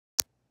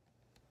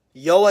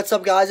Yo, what's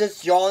up, guys?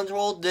 It's John's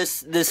World.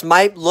 This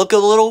might look a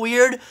little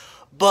weird,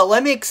 but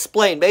let me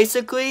explain.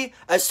 Basically,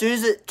 as soon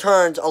as it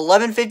turns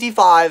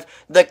 11:55,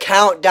 the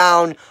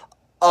countdown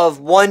of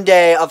one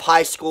day of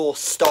high school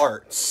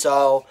starts.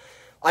 So,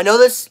 I know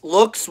this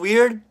looks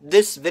weird.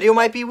 This video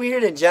might be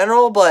weird in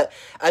general, but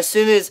as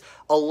soon as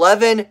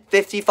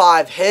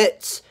 11:55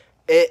 hits,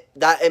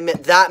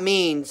 that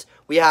means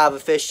we have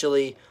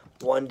officially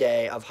one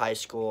day of high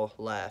school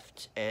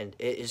left, and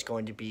it is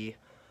going to be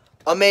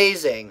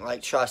amazing.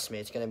 Like, trust me,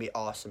 it's going to be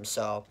awesome.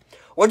 So,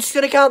 we're just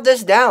going to count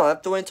this down. I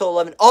have to wait until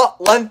 11. Oh,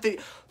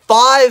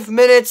 5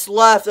 minutes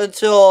left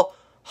until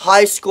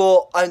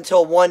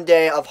until one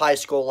day of high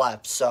school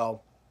left.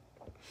 So,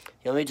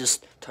 let me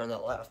just turn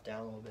that left down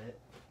a little bit.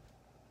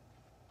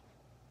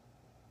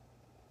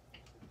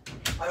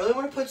 I really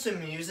want to put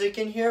some music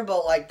in here,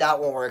 but, like, that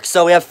won't work.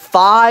 So, we have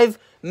 5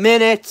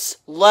 minutes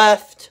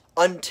left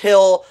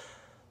until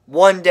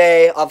one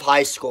day of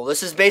high school.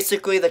 This is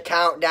basically the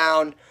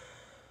countdown.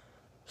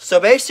 So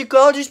basically,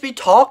 I'll just be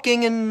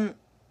talking, and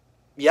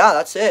yeah,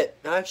 that's it.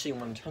 I actually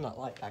want to turn that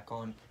light back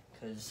on,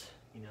 because,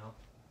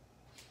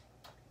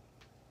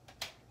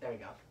 there we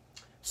go.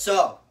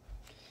 So,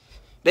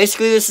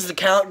 basically, this is the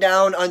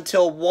countdown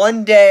until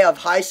one day of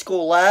high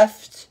school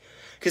left,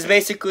 because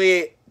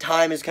basically,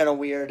 time is kind of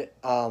weird.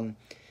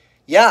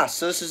 Yeah,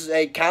 so this is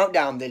a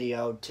countdown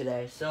video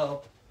today.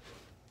 So,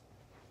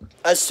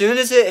 as soon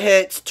as it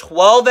hits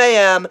 12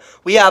 a.m.,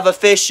 we have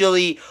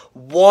officially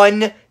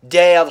one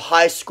day of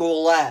high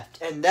school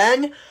left. And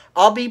then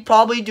I'll be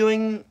probably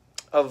doing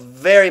a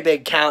very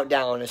big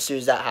countdown as soon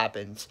as that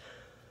happens.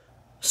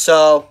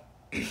 So,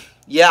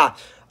 yeah.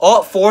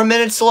 Oh, 4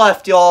 minutes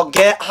left, y'all.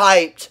 Get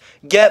hyped.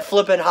 Get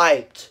flippin'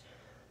 hyped.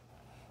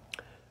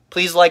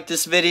 Please like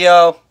this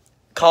video.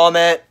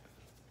 Comment.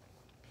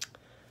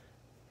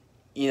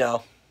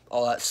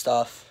 All that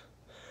stuff.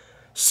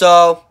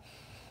 So,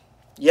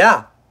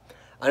 yeah.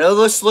 I know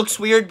this looks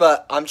weird,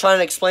 but I'm trying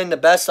to explain the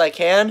best I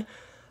can.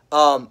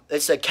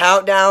 It's a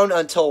countdown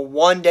until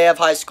one day of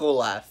high school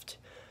left.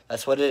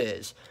 That's what it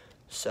is.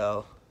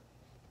 So,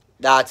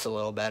 that's a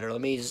little better. Let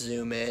me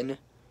zoom in.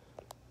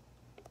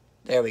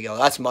 There we go.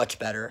 That's much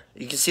better.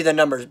 You can see the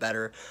numbers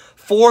better.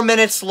 4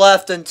 minutes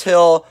left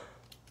until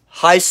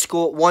high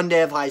school. One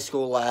day of high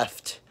school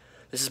left.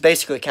 This is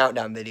basically a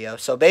countdown video.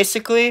 So,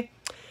 basically,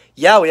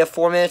 yeah, we have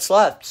 4 minutes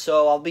left.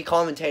 So, I'll be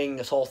commentating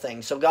this whole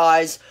thing. So,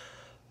 guys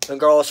and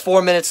girls,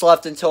 4 minutes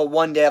left until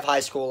one day of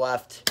high school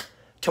left.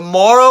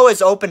 Tomorrow is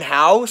open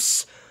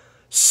house,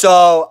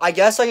 so I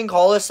guess I can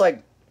call this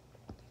like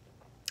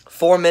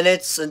 4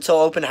 minutes until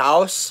open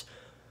house.